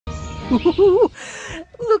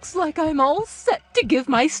Looks like I'm all set to give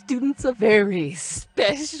my students a very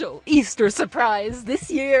special Easter surprise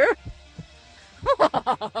this year.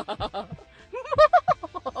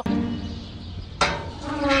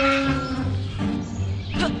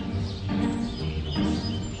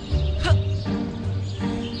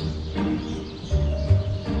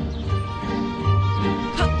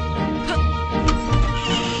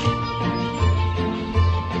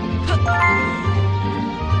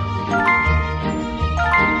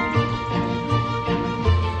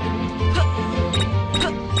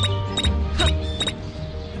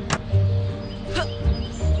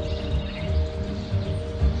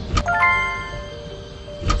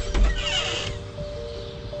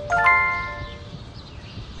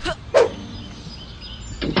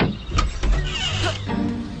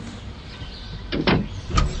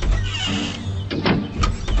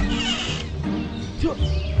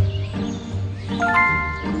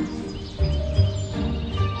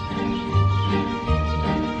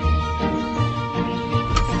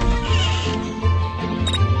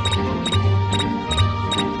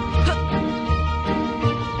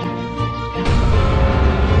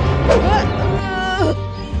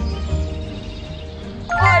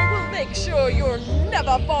 I will make sure you'll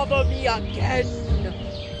never bother me again.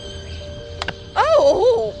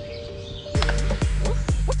 Oh!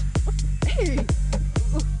 What? Hey!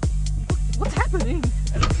 What's happening?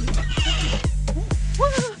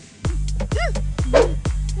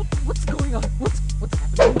 What's going on? What's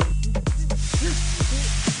happening?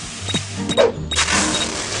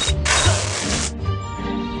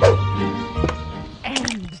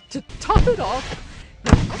 And to top it off,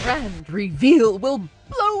 the grand reveal will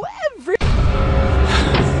blow every...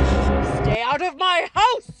 Stay out of my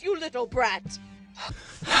house, you little brat!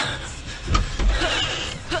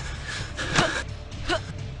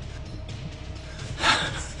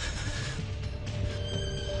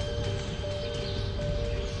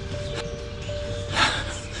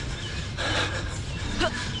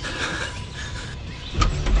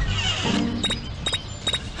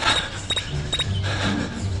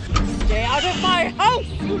 Stay out of my house,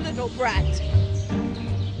 you little brat!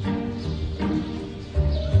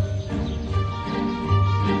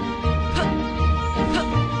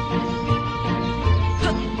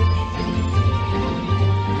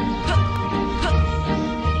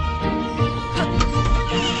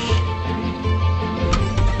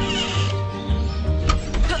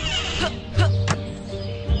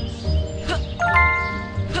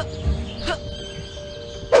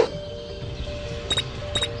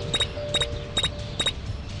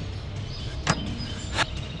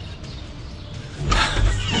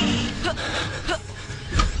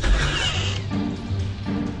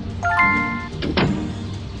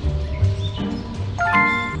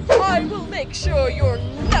 I will make sure you'll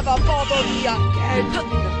never bother me again.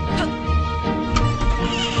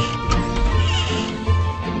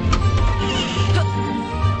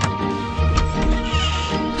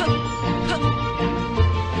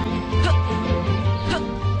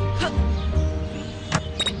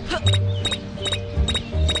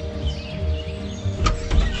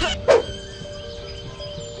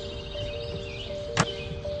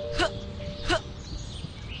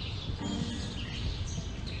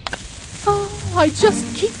 Oh, I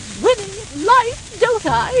just keep winning at life, don't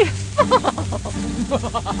I?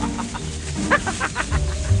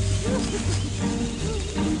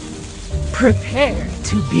 Prepare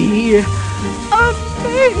to be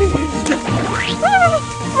amazed!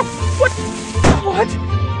 What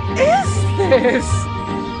is this?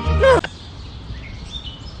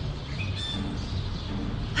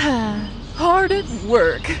 Hard at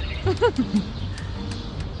work.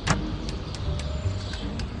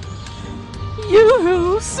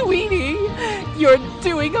 Yoo-hoo, sweetie! You're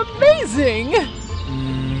doing amazing!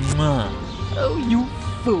 Oh, you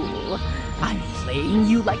fool. I'm playing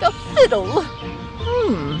you like a fiddle.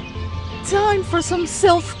 Time for some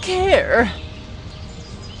self-care.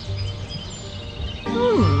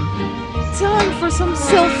 Time for some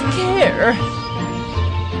self-care.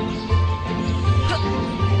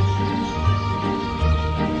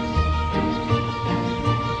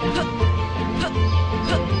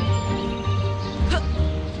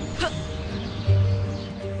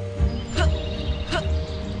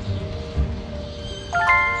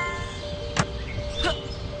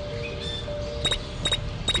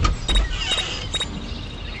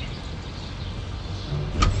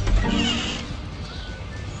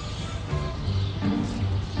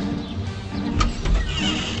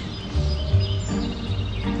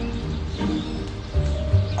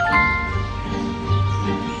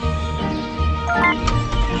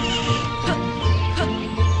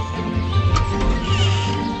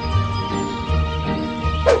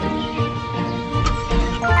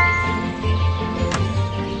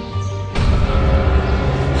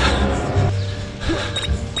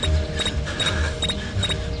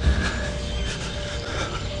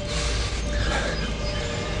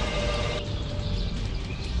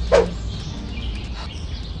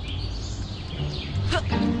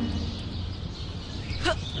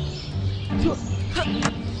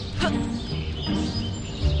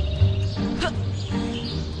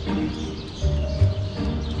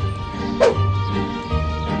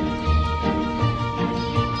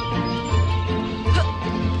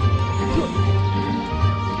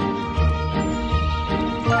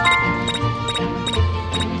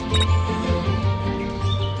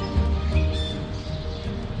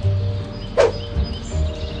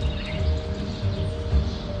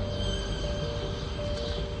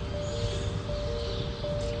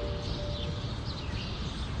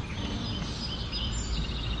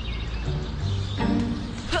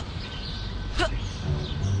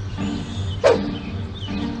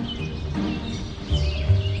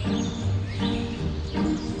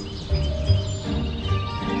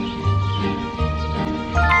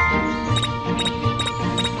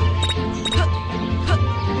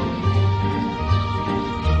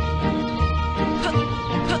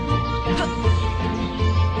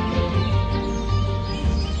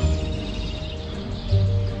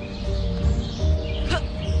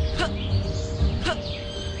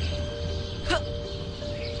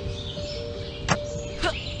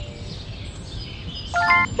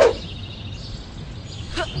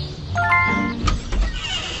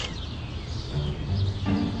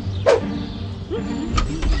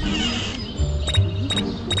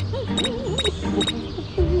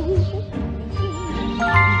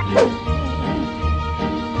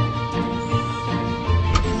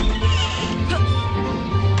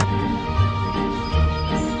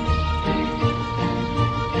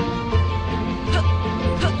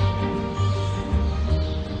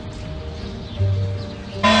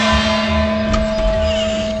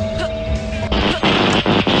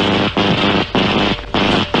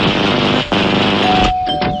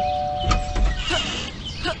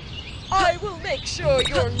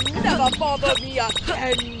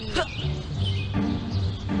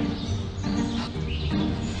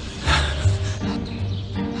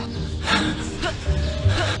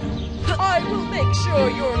 make sure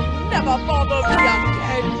you'll never bother me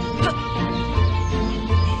again.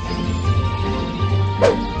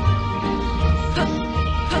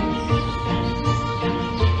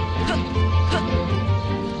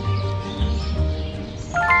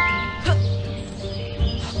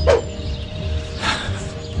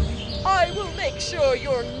 I will make sure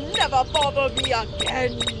you'll never bother me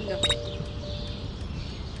again.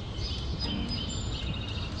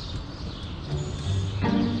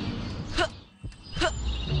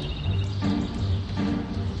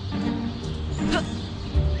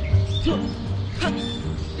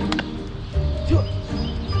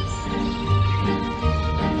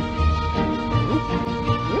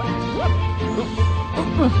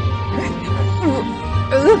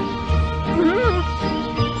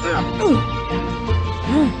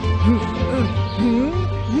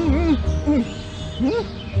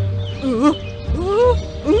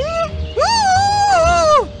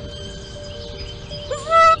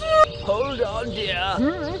 Hold on, dear.